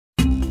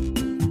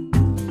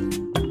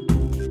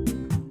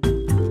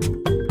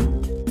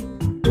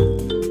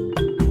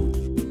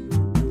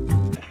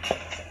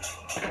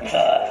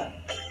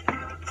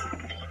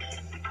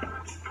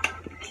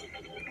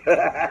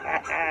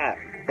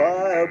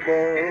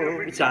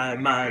every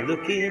time I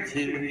look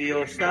into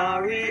your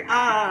starry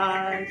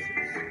eyes.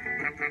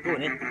 Go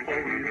on in.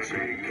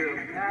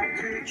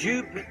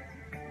 Jupiter.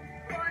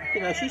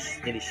 You know, she's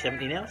nearly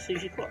 70 now,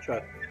 SUZI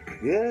QUATRO.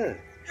 Yeah.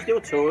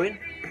 Still touring.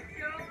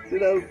 You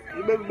know,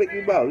 you remember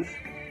Mickey Mouse?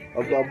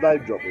 I'm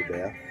name dropping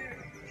now.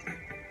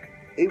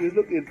 He was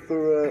looking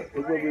for,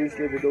 when we used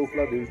to live in North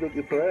London, he was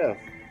looking for a house.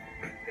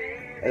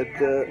 And,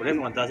 well,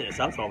 everyone does it at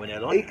some time in their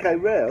life. He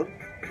came round.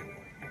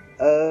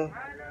 I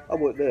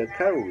wasn't there.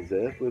 Carol was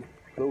there with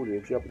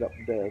Claudia jumping up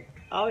and down.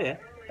 Oh, yeah.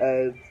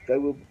 And they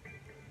were,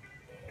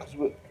 because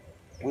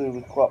we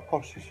were quite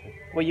posh, you see.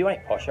 Well, you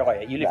ain't posh, are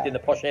you? You lived in the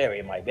posh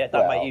area, maybe. That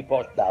don't make you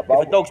posh. Nah,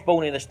 if a dog's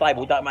born in a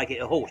stable, don't make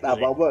it a horse, does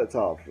but I worked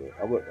hard for it.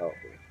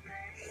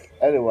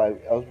 Anyway,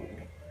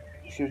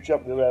 she was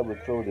jumping around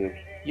with Claudia.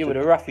 You were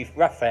the rough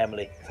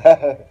family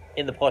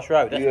in the posh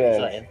road, that's what you're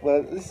saying.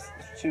 Well,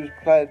 she was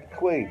playing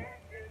Queen.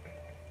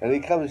 And he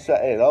come and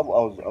sat in. I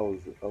was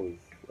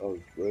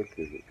working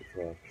at the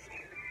time.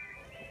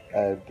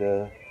 And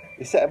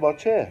he sat in my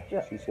chair,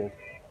 she said.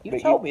 You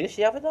told me this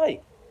the other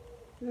day.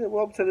 Yeah,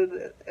 well, I'm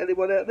telling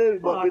anyone out there who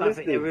might be listening. I don't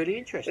think they're really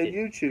interested. In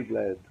YouTube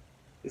land.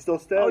 It's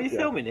nostalgia. Oh, you're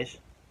filming this?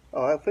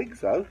 Oh, I think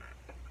so.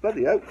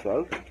 Bloody hope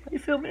so. Are you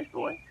filming this,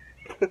 boy?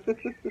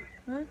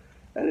 Huh?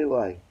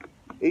 Anyway,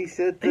 he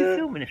said... Are you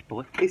filming this,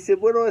 boy? He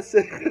said, when I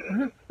said...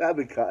 That'd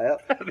be cut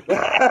out.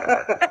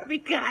 That'd be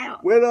cut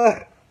out. When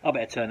I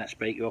better turn that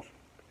speaker off.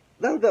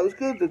 No, that was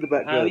good in the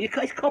background.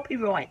 Oh, it's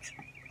copyright.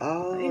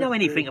 Oh, you know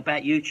anything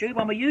about YouTube?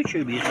 I'm a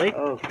YouTuber, you see.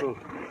 Oh, cool.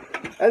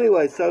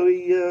 Anyway, so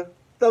he...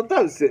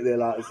 Don't sit there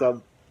like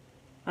some...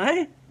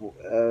 Eh?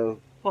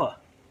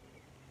 What?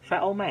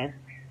 Fat old man?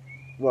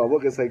 Well, I'm not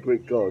going to say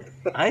Greek god.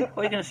 Eh? What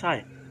are you going to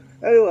say?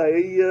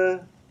 Anyway, he...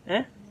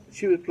 Eh?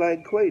 She was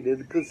playing Queen, and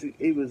because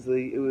he was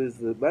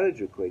the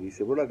manager of Queen, he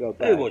said, when I go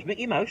back... Who was?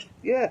 Mickey Mouse?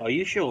 Yeah. Are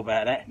you sure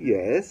about that?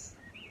 Yes.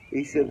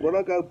 He said, when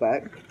I go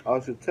back, I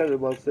should tell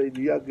him I've seen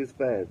the youngest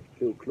fan,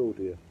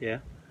 Claudia. Yeah.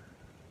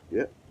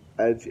 Yeah.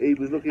 And he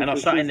was looking and I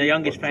sat in the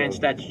youngest fan's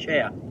dad's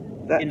chair.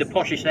 In the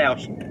poshest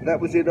house. That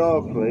was in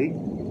Arkley,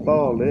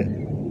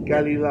 Barlet,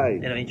 Galley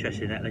Lane. They're not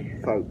interested in that, Lee.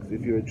 Folks,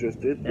 if you're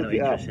interested, they're look not it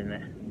interested up.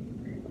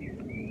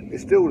 in that.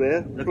 It's still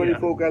there, Look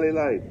 24 Galley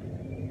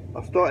Lane.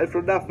 I started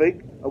from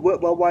nothing, I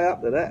worked my way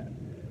up to that.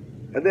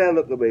 And now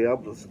look at me,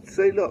 I'm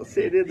sitting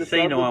in the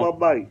sun with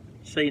my mate.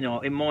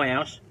 Senile, in my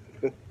house,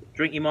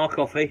 drinking my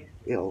coffee.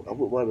 Yeah, I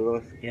wouldn't mind a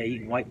nice... Yeah, you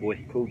can wait,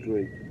 boy. Cool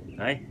drink.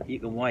 Hey, you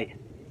can wait.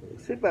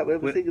 Sit back, we're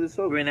singing the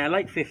song. We're in our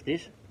late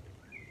 50s.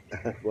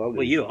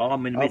 well, you are,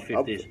 I'm in the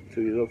mid-50s. I'm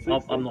 2 years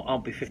old. I'll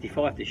be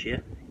 55 this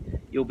year.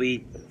 You'll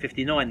be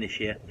 59 this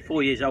year.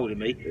 4 years older than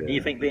me. Yeah. And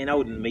you think being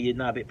older than me, you'd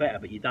know a bit better,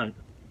 but you don't.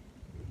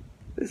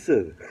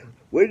 Listen,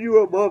 when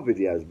you're on my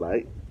videos,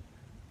 mate,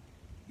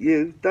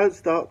 you don't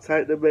start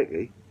taking the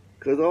mickey,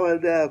 because I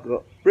have now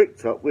got brick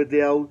top with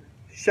the old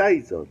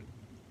shades on.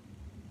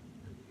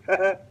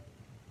 That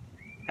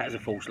was a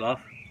false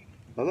laugh.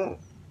 I know.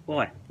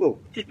 Why? Well,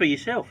 just be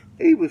yourself.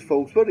 He was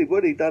false funny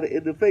when he done it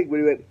in the thing,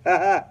 when he went, ha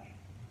ha.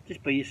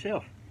 Just be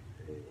yourself.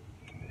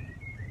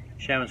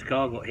 Sharon's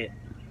car got hit.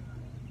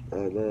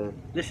 And,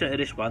 listen to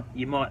this one.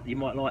 You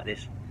might like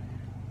this.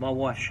 My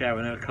wife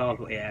Sharon, her car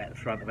got hit out the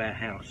front of our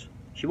house.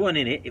 She wasn't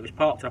in it. It was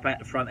parked up out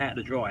the front, out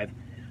the drive.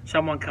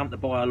 Someone come to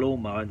buy a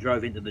lawnmower and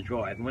drove into the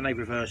drive. And when they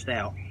reversed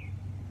out,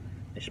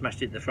 they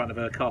smashed into the front of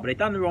her car. But they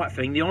done the right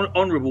thing, the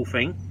honourable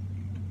thing.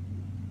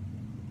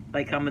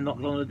 They come and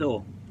knocked on the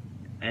door.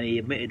 And he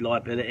admitted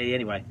liability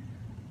anyway.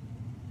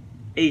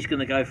 He's going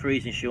to go for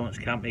his insurance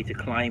company to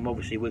claim.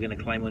 Obviously, we're going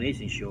to claim on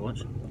his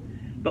insurance.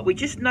 But we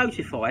just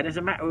notified, as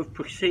a matter of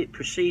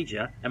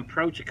procedure and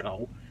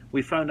protocol,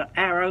 we phoned up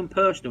our own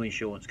personal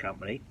insurance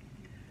company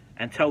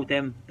and told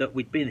them that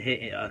we'd been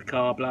hit in a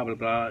car, blah, blah,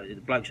 blah. The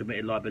bloke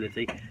submitted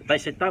liability. They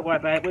said, don't worry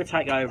about it, we'll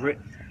take over it.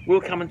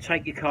 We'll come and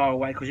take your car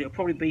away because it'll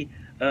probably be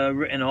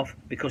written off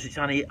because it's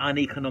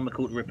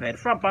uneconomical to repair. The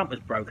front bumper's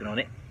broken on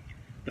it.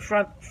 The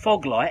front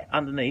fog light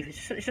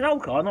underneath, it's an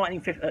old car,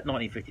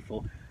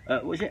 1954.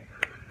 What was it?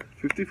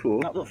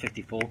 54? No, not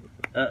 54.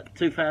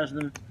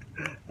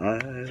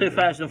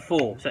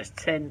 2004, so that's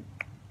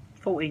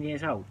 14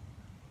 years old.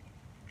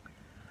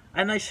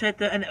 And they said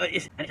that, and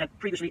it's had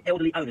previously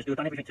elderly owners who have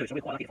done everything to it, so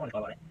we're quite lucky to find a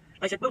car like that.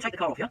 They said, we'll take the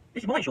car off you.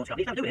 This is my insurance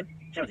company, don't do it.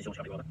 Sharon's insurance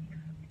company, rather.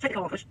 Take the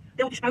car off us,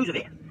 they'll dispose of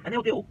it, and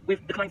they'll deal with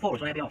the claim for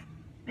us on our behalf.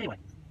 Anyway,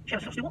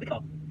 Sharon said, I still want the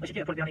car. They said,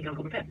 yeah, probably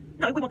uneconomical repair.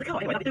 No, we want the car.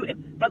 Anyway, nothing to do with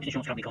it. Bloke's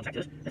insurance company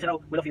contacted us and said,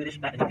 oh, we'll offer you this,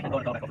 that, and you can buy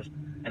the car back off us.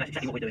 And that's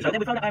exactly what we're doing. So then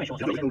we phoned up our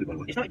insurance company and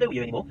said, it's nothing to do with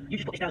you anymore. You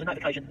just put this down as a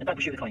notification and don't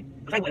pursue the claim.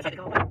 Because they want to take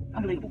the car away.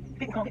 Unbelievable.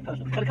 People can't get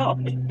personal. So the car,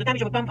 the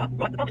damage of a bumper,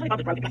 right? The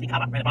bumper's broken, plastic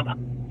cover around the bumper.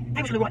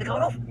 They was going to write the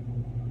car off.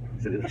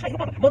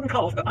 Modern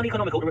cars are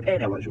uneconomical to repair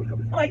now. Insurance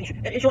companies. Oh,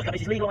 insurance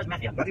companies is legalised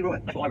mafia. That's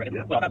right. That's what I reckon.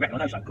 Yeah. Well, I don't reckon, I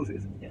know so. Of course it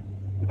is. Yeah.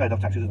 We pay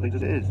enough taxes and things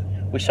as it is.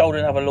 We sold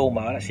another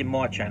lawnmower, that's in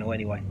my channel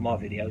anyway, my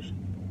videos.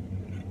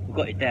 We've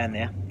got it down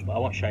there, but I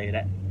won't show you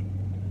that.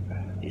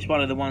 It's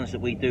one of the ones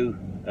that we do.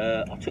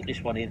 I took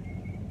this one in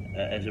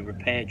as a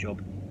repair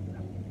job.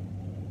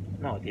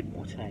 No, I didn't.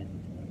 What's that?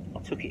 I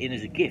took it in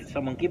as a gift.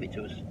 Someone gave it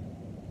to us.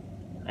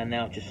 and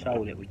now I've just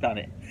sold it. We've done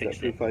it,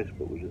 fixed it.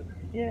 Facebook, was it?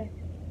 Yeah.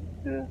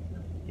 Yeah.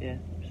 Yeah.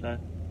 So.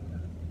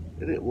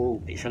 Isn't it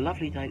warm? It's a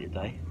lovely day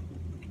today.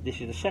 This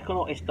is the second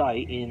hottest day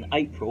in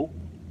April,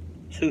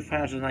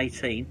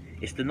 2018.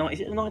 It's the night.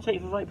 Is it the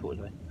 19th of April?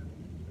 Isn't it?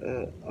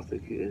 I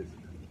think it is.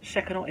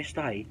 Second hottest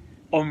day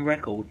on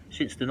record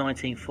since the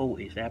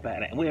 1940s. How about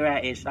that? And we're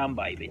out here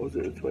sunbathing. Or was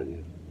it the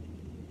 20th?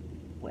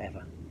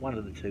 Whatever. One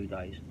of the 2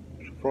 days.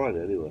 It's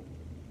Friday anyway.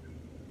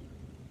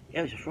 Yeah,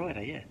 it was a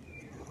Friday, yeah.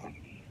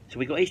 So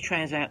we got his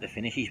trans out to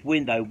finish, his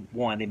window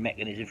winding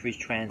mechanism for his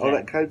trans out. Oh,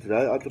 that came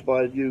today. I had to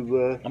buy a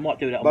new I might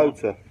do that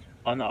motor.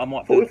 I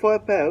might do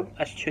 £45.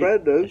 That's cheap.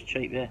 Brand new. That's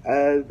cheap, yeah.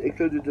 And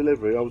included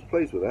delivery. I was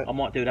pleased with that. I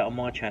might do that on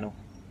my channel.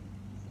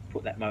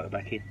 Put that motor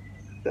back in.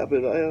 That'd be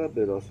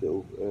a nice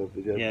little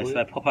video. Yeah,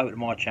 so pop over to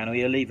my channel.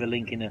 He'll leave a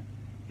link in the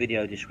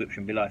video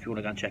description below if you want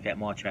to go and check out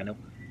my channel.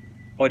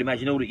 I'd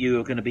imagine all that you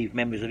are going to be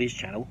members of his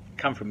channel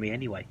come from me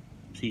anyway,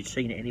 so you'd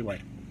seen it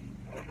anyway.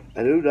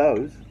 And who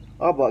knows?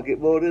 I might get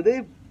more than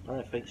him. I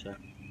don't think so.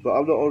 But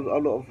I'm not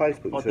on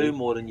Facebook. I do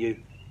more than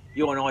you.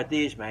 You're an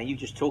ideas man. You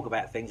just talk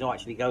about things. I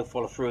actually go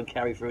follow through and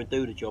carry through and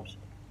do the jobs.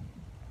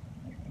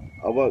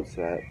 I won't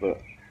say it, but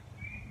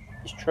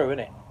it's true, isn't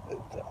it?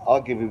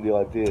 I'll give him the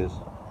ideas.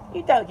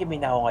 You don't give me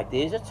no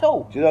ideas at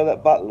all. Do you know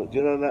that butler? Do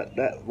you know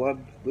that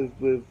one with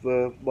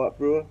Mike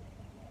Brewer?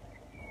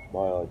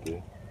 My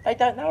idea. They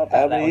don't know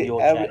about that on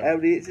your channel. How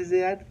many hits has he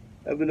had?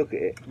 Have a look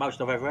at it.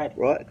 Most I've ever had.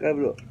 Right, have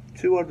a look.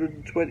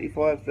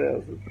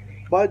 225,000.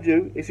 Mind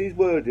you, it's his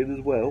wording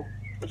as well.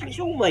 It's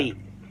all me.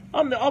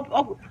 I'm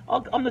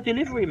the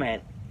delivery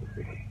man.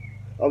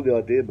 I'm the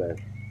idea man.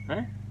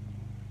 Huh?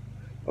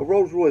 A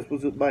Rolls Royce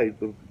wasn't made,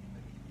 but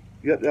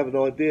you have to have an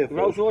idea for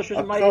Rolls Royce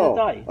wasn't made in a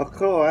day. A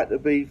car had to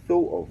be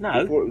thought of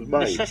before it was made.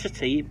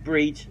 Necessity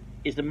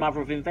is the mother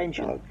of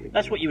invention. Okay.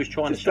 That's what you was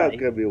trying to say. Don't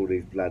give me all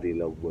these bloody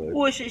long words.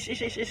 Well, it's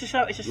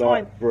a sign.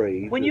 Like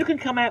breathe. When you can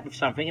come out with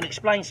something and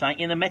explain something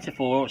in a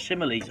metaphor or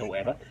similes or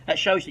whatever, that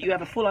shows that you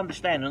have a full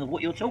understanding of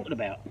what you're talking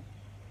about.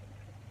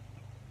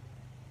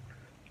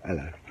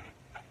 Hello.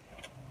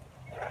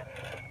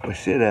 We're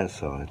sitting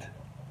outside,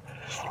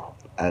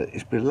 and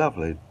it's been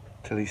lovely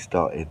till he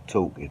started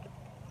talking.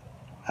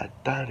 And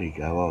don't he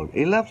go on?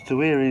 He loves to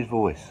hear his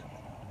voice,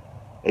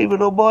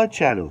 even on my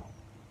channel.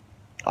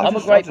 I'm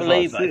a great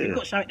believer. If you've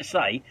got something to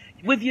say,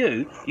 with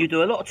you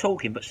do a lot of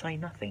talking but say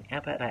nothing. How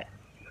about that?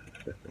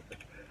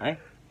 Hey?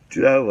 Do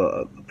you know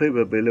what? People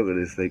have been looking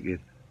at this thinking,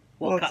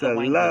 what a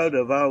load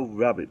of old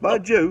rubbish.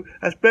 Mind you,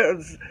 that's better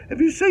than...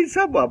 Have you seen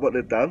someone what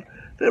they've done?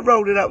 They're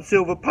rolling up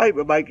silver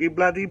paper making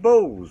bloody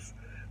balls.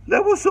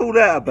 Now what's all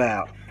that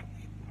about?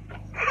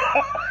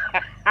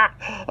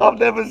 I've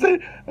never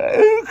seen...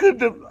 Who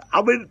could have...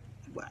 I mean...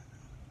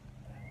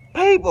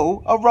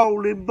 People are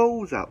rolling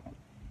balls up.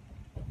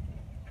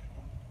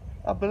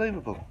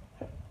 Unbelievable.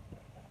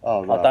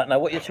 Oh, no. I don't know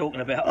what you're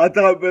talking about. I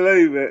don't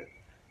believe it.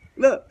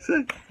 Look,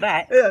 see?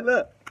 That? Yeah,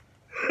 look.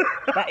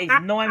 That is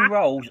 9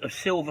 rolls of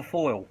silver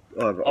foil.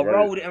 Oh, I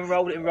rolled it and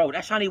rolled it and rolled it.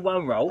 That's only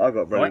 1 roll. I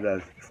got running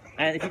those.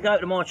 And if you go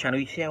to my channel,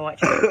 you see how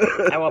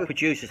our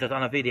producers have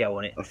done a video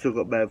on it. I've still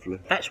got man flu.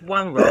 That's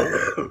 1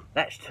 roll.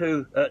 That's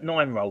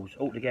 9 rolls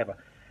altogether.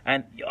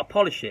 And I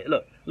polish it.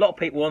 Look, a lot of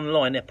people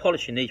online, they're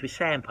polishing these with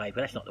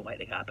sandpaper. That's not the way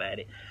to go about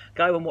it.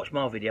 Go and watch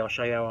my video. I'll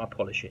show you how I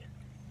polish it.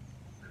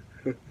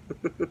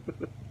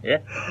 Yeah?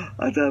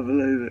 I don't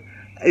believe it.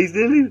 He's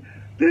nearly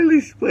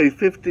he's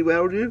 50.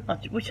 How old are you?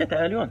 We said that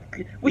earlier on.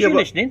 Was you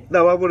listening?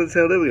 No, I want to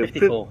tell them.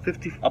 54.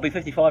 I'll be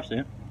 55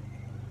 soon.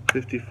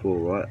 54,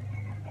 right?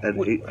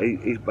 And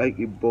he's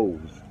making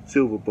balls,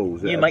 silver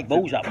balls. You make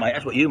balls up, mate.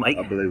 That's what you make.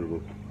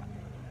 Unbelievable.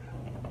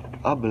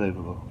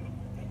 Unbelievable.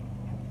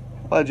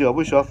 Mind you, I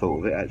wish I thought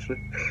of it,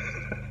 actually.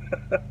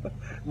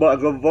 Might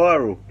have gone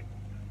viral.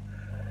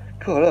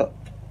 Come on, look.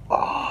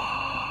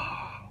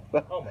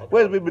 Oh,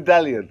 where's my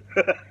medallion?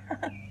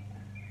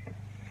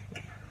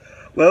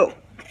 Well,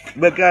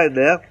 we're going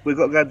now. We've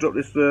got to go and drop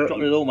this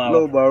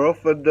lawnmower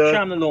off. And, show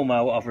them the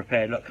lawnmower what I've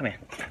repaired. Look, come here.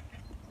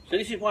 So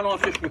this is one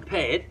I've just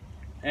repaired.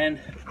 And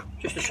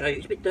just to show you,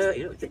 it's a bit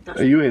dirty. Look, it's a bit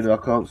dusty. Are you in? I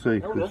can't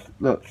see.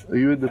 Look, are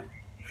you in the...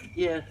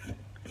 Yeah.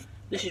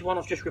 This is one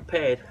I've just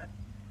repaired.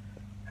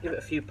 Give it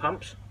a few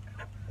pumps.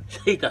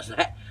 He does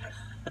that.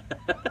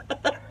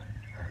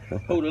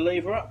 Pull the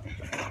lever up.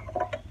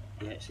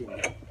 Yeah, it's in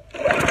there.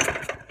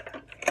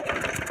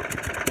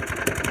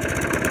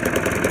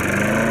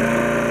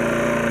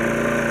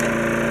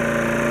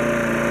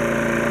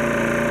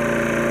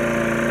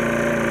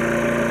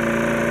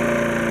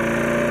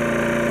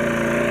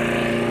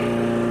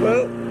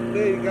 Well,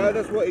 there you go.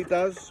 That's what he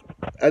does,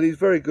 and he's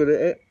very good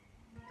at it.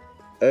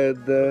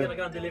 And we're going to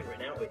go and deliver it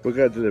now, aren't we? We're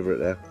going to deliver it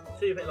now.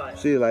 See you a bit later.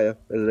 See you later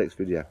in the next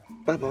video.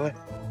 Bye bye.